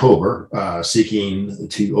in October, seeking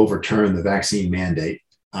to overturn the vaccine mandate.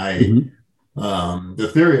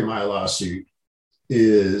 The theory of my lawsuit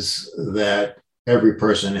is that every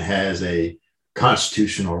person has a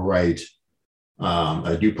constitutional right,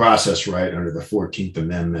 a due process right under the 14th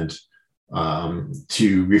Amendment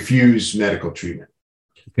to refuse medical treatment.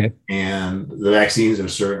 Okay. And the vaccines are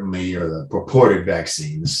certainly, or the purported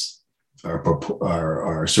vaccines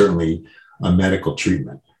are certainly a medical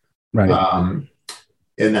treatment. Right.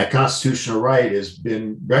 And that constitutional right has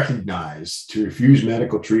been recognized to refuse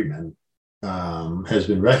medical treatment, has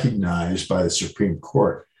been recognized by the Supreme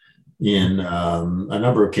Court in a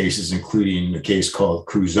number of cases, including a case called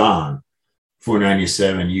Cruzan,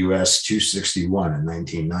 497 U.S. 261 in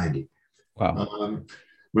 1990. Wow.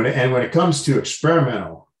 When it comes to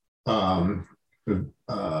experimental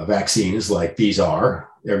vaccines like these are,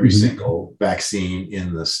 every single vaccine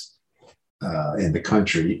in the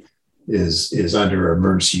country is under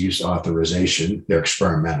emergency use authorization. They're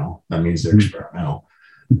experimental. That means they're experimental.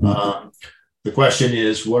 The question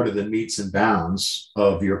is, what are the metes and bounds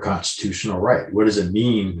of your constitutional right? What does it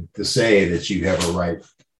mean to say that you have a right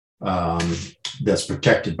that's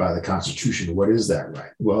protected by the Constitution? What is that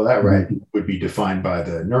right? Well, that right would be defined by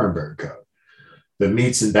the Nuremberg Code. The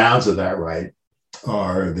metes and bounds of that right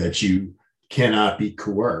are that you cannot be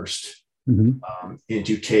coerced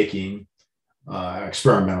into taking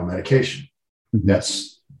experimental medication.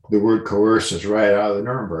 That's the word coerce is right out of the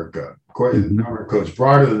Nuremberg Code. The Nuremberg Code is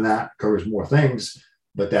broader than that, covers more things,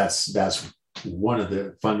 but that's one of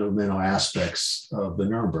the fundamental aspects of the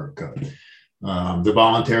Nuremberg Code. The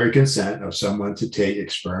voluntary consent of someone to take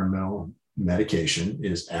experimental medication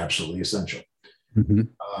is absolutely essential. Mhm.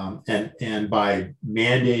 And by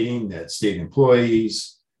mandating that state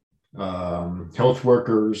employees, health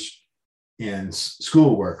workers, and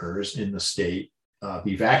school workers in the state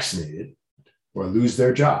be vaccinated or lose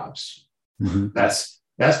their jobs, Mhm. that's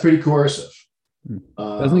pretty coercive.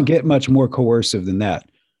 Doesn't get much more coercive than that.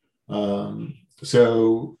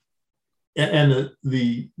 So, and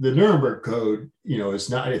the Nuremberg Code, is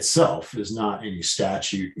not any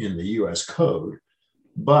statute in the U.S. Code,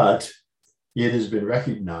 but it has been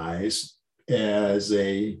recognized as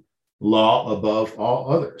a law above all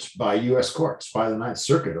others by U.S. courts, by the Ninth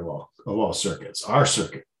Circuit of all circuits, our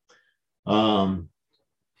circuit.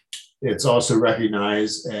 It's also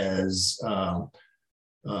recognized as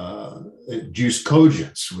jus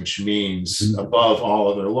cogens, which means above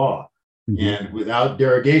all other law, and without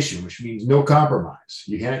derogation, which means no compromise.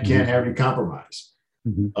 You can't have any compromise.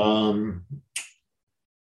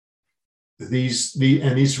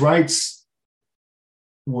 These rights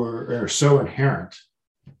are so inherent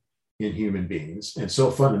in human beings and so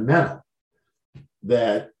fundamental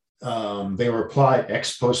that they were applied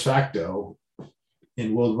ex post facto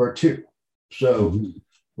in World War II. So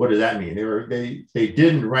what does that mean? They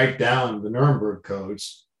didn't write down the Nuremberg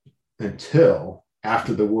codes until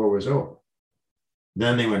after the war was over.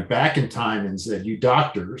 Then they went back in time and said, you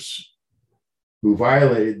doctors who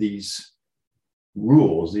violated these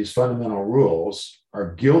rules, these fundamental rules,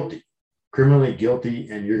 are guilty, criminally guilty,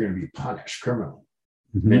 and you're going to be punished criminally.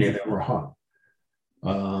 Many of them were hung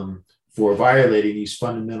for violating these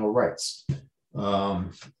fundamental rights.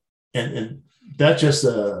 And that's just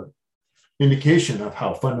an indication of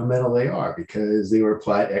how fundamental they are, because they were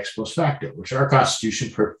applied ex post facto, which our Constitution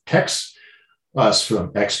protects us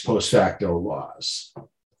from ex post facto laws.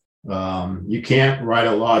 You can't write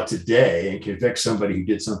a law today and convict somebody who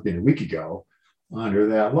did something a week ago under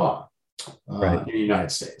that law in the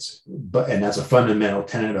United States. And that's a fundamental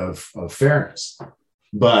tenet of fairness.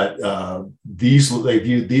 But they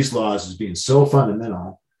viewed these laws as being so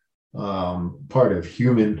fundamental, part of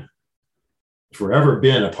human, forever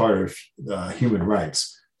been a part of human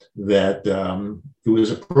rights, that it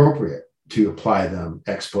was appropriate to apply them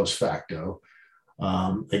ex post facto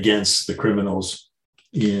against the criminals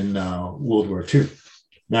in World War II.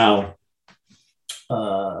 Now,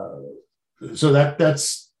 so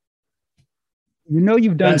that's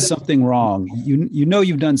you've done something wrong.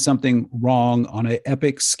 You've done something wrong on an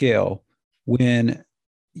epic scale when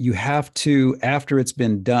you have to, after it's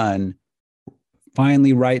been done,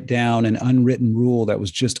 finally write down an unwritten rule that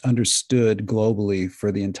was just understood globally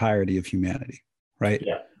for the entirety of humanity, right?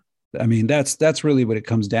 Yeah. I mean, that's really what it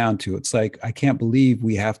comes down to. It's like, I can't believe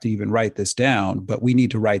we have to even write this down, but we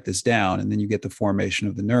need to write this down. And then you get the formation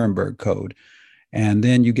of the Nuremberg Code. And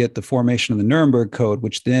then you get the formation of the Nuremberg Code,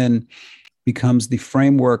 which then becomes the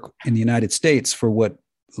framework in the United States for what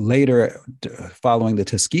later, following the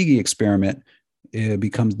Tuskegee experiment,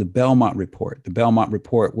 becomes the Belmont Report. The Belmont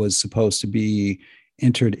Report was supposed to be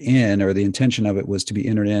entered in, or the intention of it was to be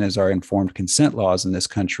entered in as our informed consent laws in this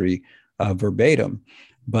country, verbatim.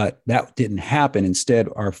 But that didn't happen. Instead,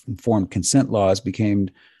 our informed consent laws became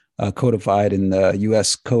codified in the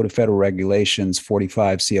U.S. Code of Federal Regulations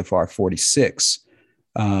 45 CFR 46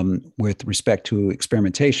 with respect to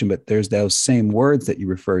experimentation. But there's those same words that you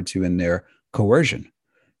referred to in there, coercion,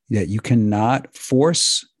 that you cannot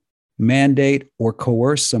force, mandate, or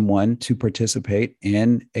coerce someone to participate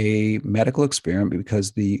in a medical experiment,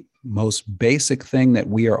 because the most basic thing that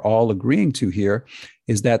we are all agreeing to here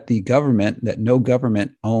is that no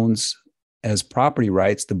government owns as property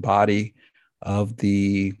rights the body of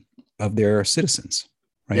their citizens,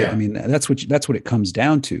 right? Yeah. I mean, that's what it comes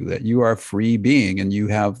down to, that you are a free being and you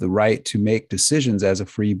have the right to make decisions as a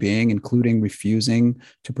free being, including refusing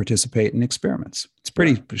to participate in experiments. It's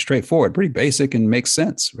pretty straightforward, pretty basic, and makes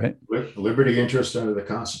sense, right? Liberty interest under the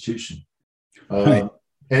Constitution. Right.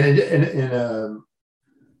 And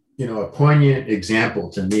a poignant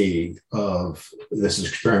example to me of this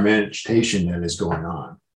experimentation that is going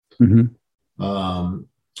on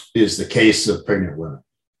is the case of pregnant women.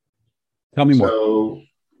 Tell me more. So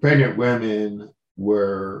pregnant women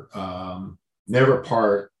were never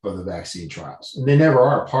part of the vaccine trials, and they never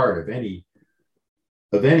are part of any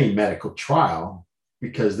medical trial,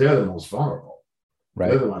 because they're the most vulnerable. Right.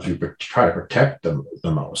 They're the ones who try to protect them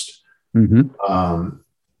the most.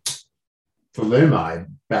 Thalidomide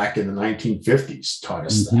back in the 1950s taught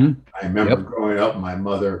us that. I remember growing up, my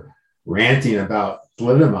mother ranting about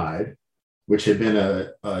thalidomide, which had been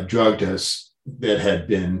a drug that had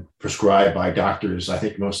been prescribed by doctors, I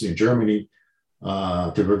think mostly in Germany,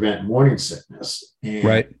 to prevent morning sickness. And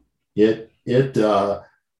Right. it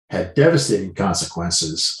had devastating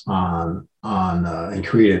consequences on and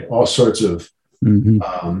created all sorts of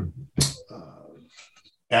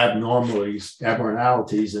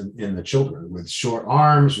abnormalities in the children, with short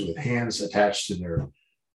arms, with hands attached to their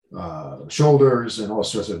shoulders, and all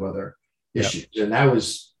sorts of other issues. Yep. And that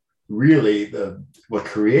was really what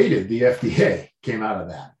created the FDA, came out of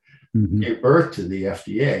that. Gave birth to the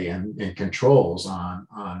FDA and controls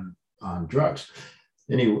on drugs.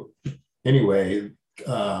 Anyway,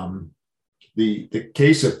 the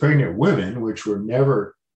case of pregnant women, which were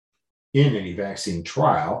never in any vaccine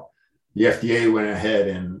trial, the FDA went ahead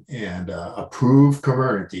and approved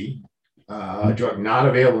Comirnaty, a drug not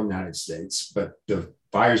available in the United States, but the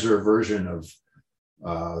Pfizer version of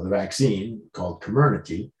the vaccine called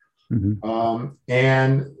Comirnaty.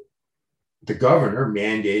 And the governor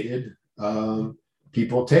mandated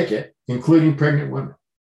people take it, including pregnant women.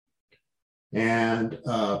 And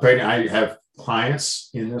I have clients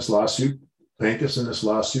in this lawsuit, plaintiffs in this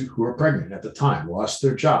lawsuit, who are pregnant at the time, lost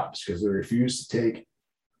their jobs because they refused to take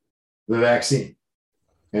the vaccine.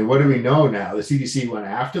 And what do we know now? The CDC went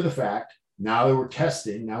after the fact. Now they were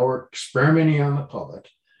testing. Now we're experimenting on the public.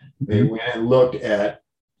 They went and looked at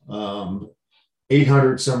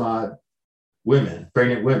 800 some odd women,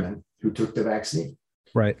 pregnant women, who took the vaccine.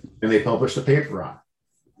 Right. And they published a paper on it.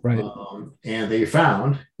 Right. And they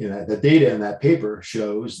found the data in that paper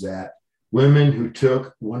shows that women who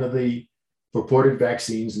took one of the purported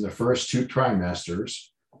vaccines in the first 2 trimesters,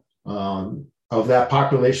 of that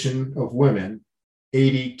population of women,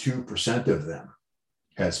 82% of them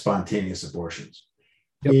had spontaneous abortions.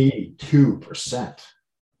 Yep. 82%.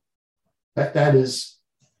 That is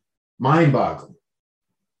mind-boggling.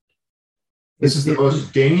 This is the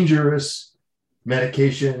most dangerous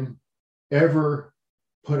medication ever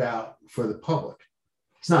put out for the public.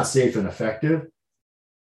 It's not safe and effective.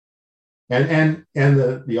 And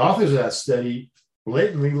the authors of that study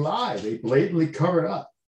blatantly lie. They blatantly covered up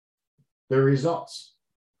their results.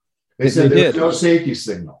 They said there was no safety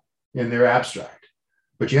signal in their abstract,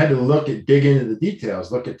 but you had to dig into the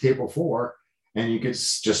details, look at table 4, and you could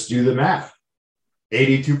just do the math.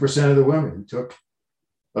 82% of the women who took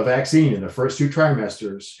a vaccine in the first 2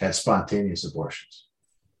 trimesters had spontaneous abortions.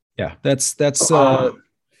 Yeah, that's good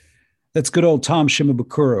old Tom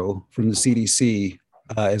Shimabukuro from the CDC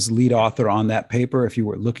as lead author on that paper, if you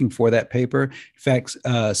were looking for that paper. In fact,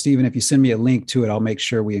 Stephen, if you send me a link to it, I'll make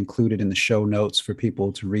sure we include it in the show notes for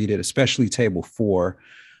people to read it, especially table 4,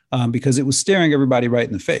 because it was staring everybody right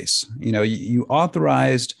in the face. You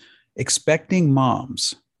authorized expecting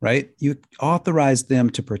moms, right? You authorized them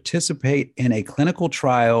to participate in a clinical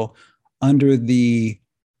trial under the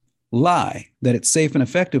lie that it's safe and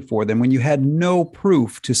effective for them when you had no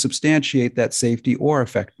proof to substantiate that safety or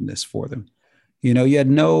effectiveness for them. You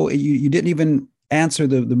didn't even answer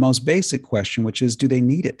the most basic question, which is, do they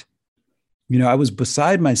need it? I was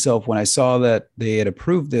beside myself when I saw that they had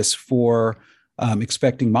approved this for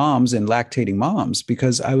expecting moms and lactating moms,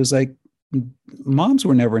 because I was like, moms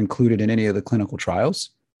were never included in any of the clinical trials.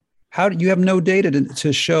 How do you have no data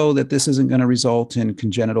to show that this isn't going to result in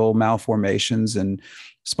congenital malformations and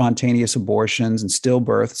spontaneous abortions and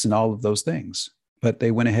stillbirths and all of those things? But they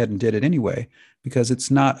went ahead and did it anyway, because it's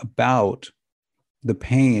not about the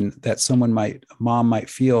pain that mom might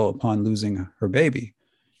feel upon losing her baby.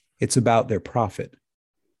 It's about their profit.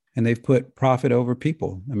 And they've put profit over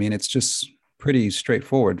people. I mean, it's just pretty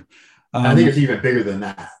straightforward. I think it's even bigger than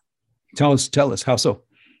that. Tell us, how so?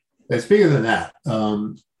 It's bigger than that.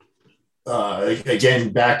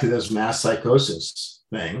 Again, back to this mass psychosis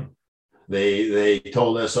thing. They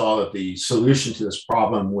told us all that the solution to this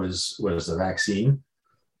problem was the vaccine.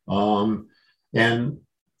 And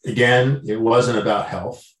again, it wasn't about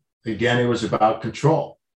health. Again, it was about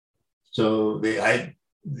control. So the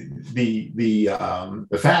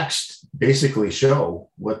facts basically show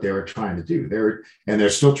what they were trying to do. They're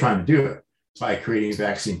still trying to do it by creating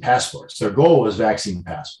vaccine passports. Their goal was vaccine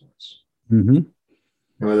passports. Mm-hmm.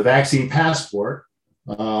 And with a vaccine passport,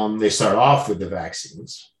 they start off with the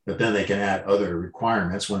vaccines, but then they can add other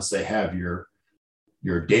requirements once they have your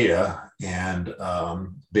data, and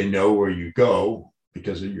they know where you go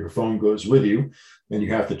because your phone goes with you, and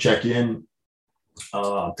you have to check in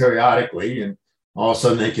periodically, and all of a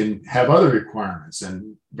sudden they can have other requirements.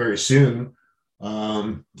 And very soon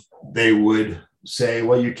they would say,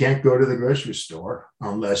 well, you can't go to the grocery store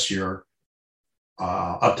unless you're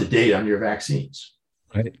up to date on your vaccines.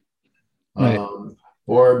 Right.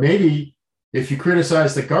 Or maybe if you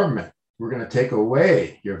criticize the government, we're going to take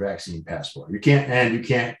away your vaccine passport. You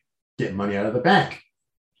can't get money out of the bank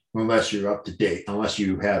unless you're up to date, unless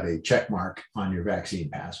you have a check mark on your vaccine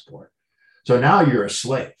passport. So now you're a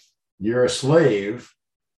slave. You're a slave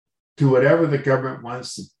to whatever the government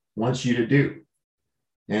wants you to do.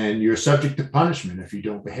 And you're subject to punishment if you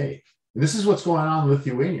don't behave. And this is what's going on in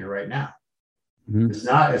Lithuania right now. Mm-hmm.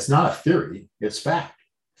 It's not a theory, it's fact.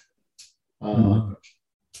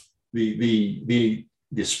 The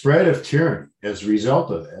spread of tyranny as a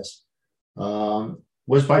result of this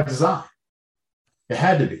was by design. It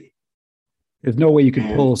had to be. There's no way you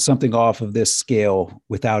can pull something off of this scale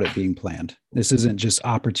without it being planned. This isn't just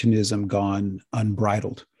opportunism gone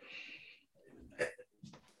unbridled.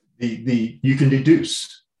 You can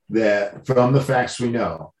deduce that from the facts we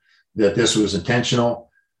know that this was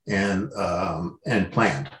intentional and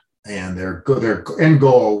planned, and their end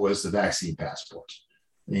goal was the vaccine passport.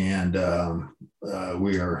 And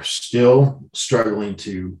we are still struggling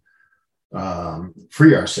to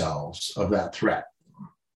free ourselves of that threat.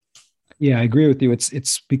 Yeah, I agree with you.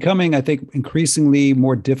 It's becoming, I think, increasingly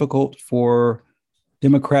more difficult for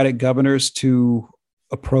Democratic governors to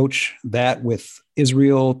approach that, with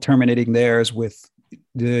Israel terminating theirs, with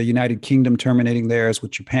the United Kingdom terminating theirs,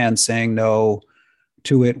 with Japan saying no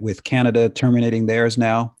to it, with Canada terminating theirs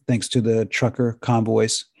now, thanks to the trucker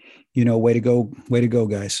convoys. Way to go,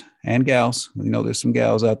 guys and gals. There's some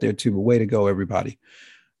gals out there too, but way to go, everybody.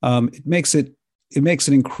 It makes it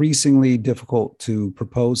increasingly difficult to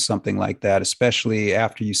propose something like that, especially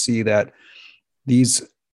after you see that these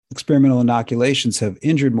experimental inoculations have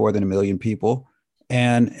injured more than 1 million people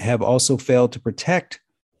and have also failed to protect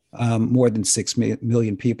more than 6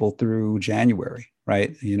 million people through January,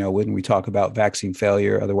 right? When we talk about vaccine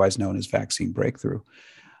failure, otherwise known as vaccine breakthrough.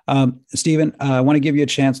 Stephen, I want to give you a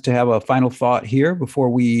chance to have a final thought here before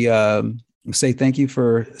we say thank you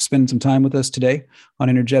for spending some time with us today on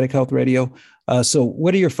Energetic Health Radio. So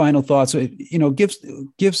what are your final thoughts?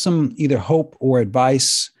 Give some either hope or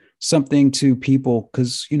advice, something to people,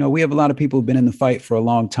 because, we have a lot of people who've been in the fight for a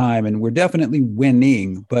long time, and we're definitely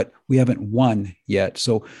winning, but we haven't won yet.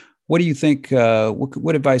 So what do you think,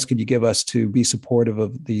 what advice could you give us to be supportive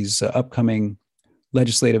of these upcoming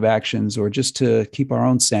legislative actions, or just to keep our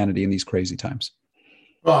own sanity in these crazy times?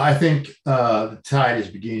 Well, I think the tide is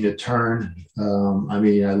beginning to turn. I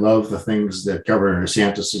love the things that Governor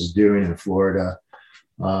DeSantis is doing in Florida.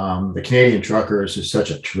 The Canadian truckers is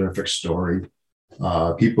such a terrific story.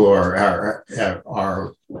 People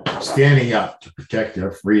are standing up to protect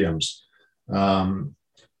their freedoms.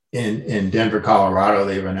 In Denver, Colorado,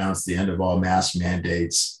 they've announced the end of all mask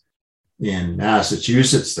mandates. In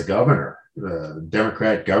Massachusetts, the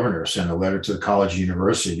Democratic governor, sent a letter to the college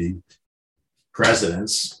university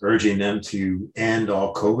presidents urging them to end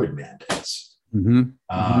all COVID mandates. And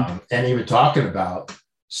even talking about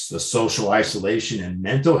the social isolation and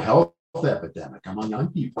mental health epidemic among young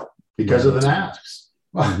people because of the masks.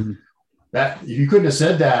 That, if you couldn't have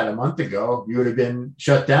said that a month ago, you would have been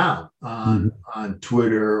shut down on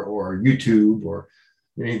Twitter or YouTube or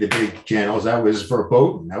any of the big channels. That was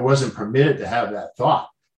verboten. That wasn't permitted to have that thought.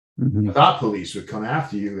 The thought police would come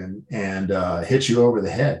after you and hit you over the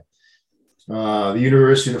head. The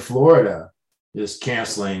University of Florida is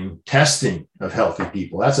canceling testing of healthy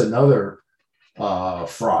people. That's another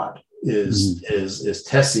fraud. Is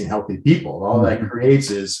testing healthy people. All that creates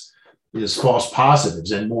is false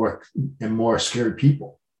positives and more scared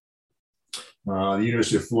people. The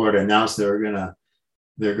University of Florida announced they're gonna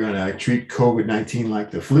treat COVID-19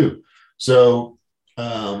 like the flu. So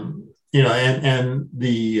and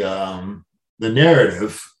the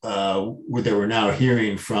narrative that we're now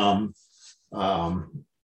hearing from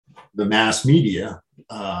the mass media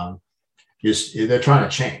is they're trying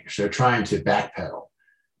to change. They're trying to backpedal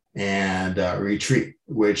and retreat,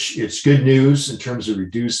 which it's good news in terms of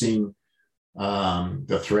reducing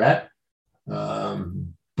the threat.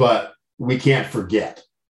 But we can't forget.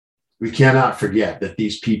 We cannot forget that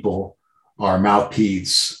these people are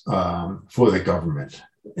mouthpieces for the government,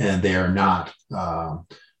 and they are not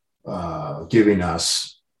giving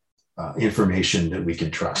us information that we can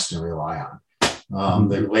trust and rely on.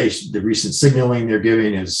 The recent signaling they're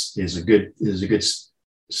giving is a good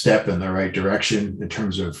step in the right direction in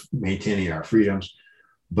terms of maintaining our freedoms,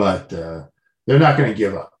 but they're not going to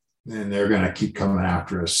give up, and they're going to keep coming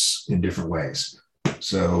after us in different ways.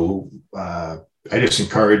 So I just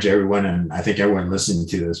encourage everyone, and I think everyone listening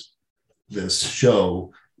to this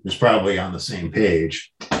show is probably on the same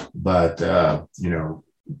page, but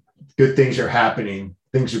good things are happening.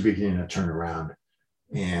 Things are beginning to turn around,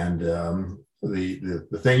 and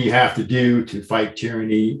the thing you have to do to fight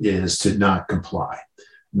tyranny is to not comply,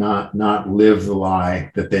 not live the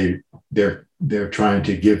lie that they're trying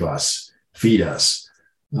to give us, feed us.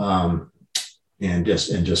 and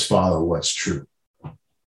just follow what's true.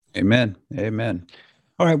 Amen. Amen.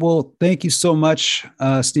 All right. Well, thank you so much,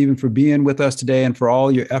 Stephen, for being with us today and for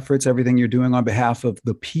all your efforts, everything you're doing on behalf of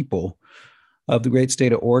the people of the great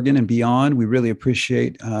state of Oregon and beyond. We really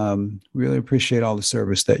appreciate all the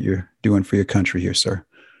service that you're doing for your country here, sir.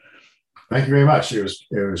 Thank you very much. It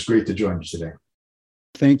was great to join you today.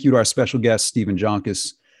 Thank you to our special guest, Stephen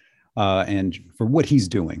Joncas, and for what he's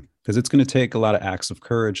doing, because it's going to take a lot of acts of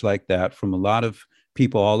courage like that from a lot of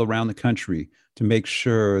people all around the country to make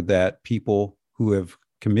sure that people who have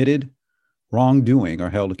committed wrongdoing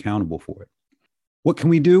are held accountable for it. What can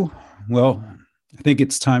we do? Well, I think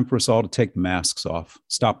it's time for us all to take the masks off,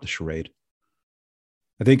 stop the charade.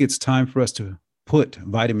 I think it's time for us to put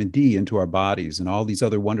vitamin D into our bodies and all these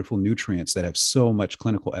other wonderful nutrients that have so much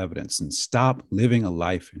clinical evidence and stop living a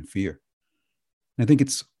life in fear. And I think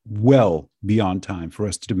it's well beyond time for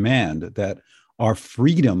us to demand that our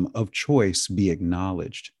freedom of choice be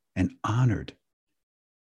acknowledged and honored.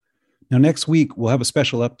 Now, next week, we'll have a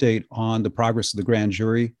special update on the progress of the grand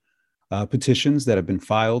jury petitions that have been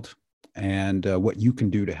filed and what you can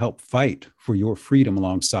do to help fight for your freedom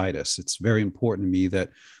alongside us. It's very important to me that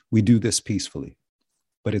we do this peacefully,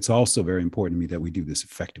 but it's also very important to me that we do this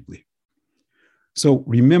effectively. So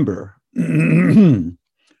remember, on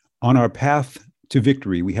our path to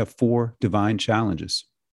victory, we have 4 divine challenges.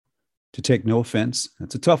 To take no offense,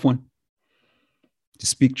 that's a tough one. To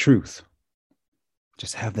speak truth.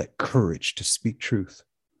 Just have that courage to speak truth,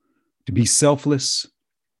 to be selfless,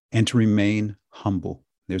 and to remain humble.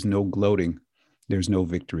 There's no gloating. There's no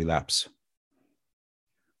victory laps.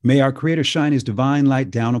 May our Creator shine His divine light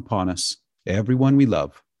down upon us, everyone we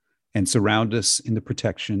love, and surround us in the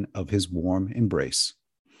protection of His warm embrace.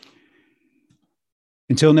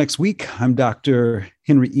 Until next week, I'm Dr.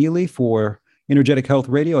 Henry Ely for Energetic Health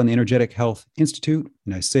Radio and the Energetic Health Institute,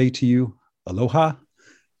 and I say to you, aloha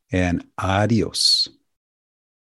and adios.